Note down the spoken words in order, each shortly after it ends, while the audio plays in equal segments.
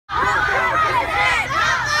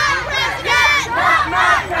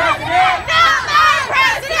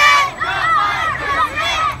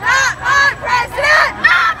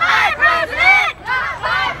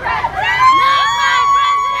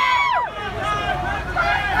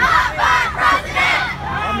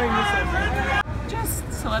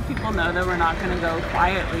people know that we're not going to go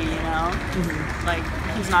quietly, you know? Mm-hmm. Like,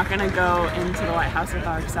 he's not going to go into the White House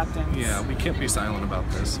without acceptance. Yeah, we can't be silent about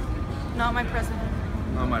this. Not my president.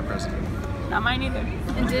 Not my president. Not mine either.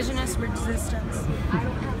 Indigenous resistance.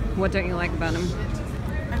 What don't you like about him?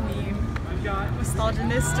 I mean,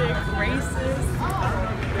 misogynistic, racist,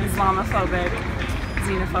 Islamophobic,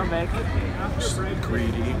 xenophobic. Just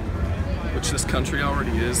greedy. Which this country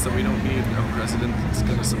already is, so we don't need a president that's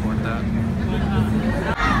going to support that.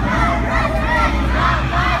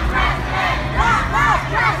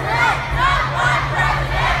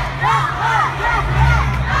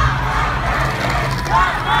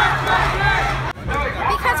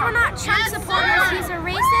 Because we're not Trump supporters, he's a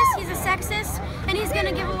racist, he's a sexist, and he's going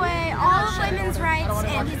to give away all of women's rights,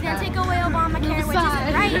 and he's going to take away Obamacare, which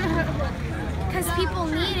isn't right, because people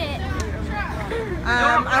need it.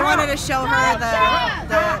 I wanted to show her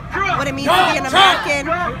what it means to be an American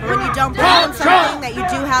when you don't believe in something, that you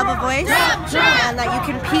do have a voice and that you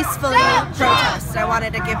can peacefully protest. I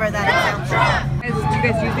wanted to give her that example. Do you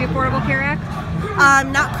guys use the Affordable Care Act?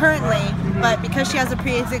 Not currently, but because she has a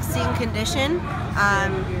pre-existing condition,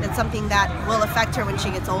 it's something that will affect her when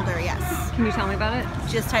she gets older, yes. Can you tell me about it?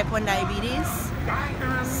 She has type 1 diabetes.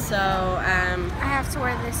 So I have to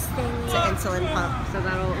wear this thing. It's an insulin pump. So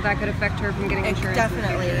that could affect her from getting insurance.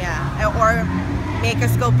 Definitely, yeah. Or make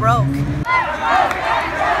us go broke.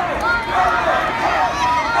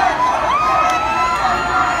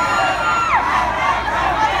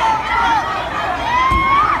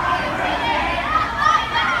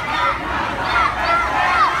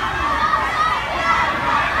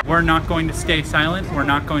 We're not going to stay silent. We're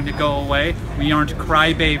not going to go away. We aren't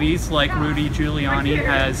crybabies like Rudy Giuliani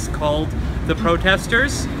has called the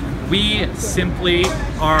protesters. We simply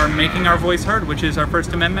are making our voice heard, which is our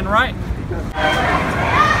First Amendment right.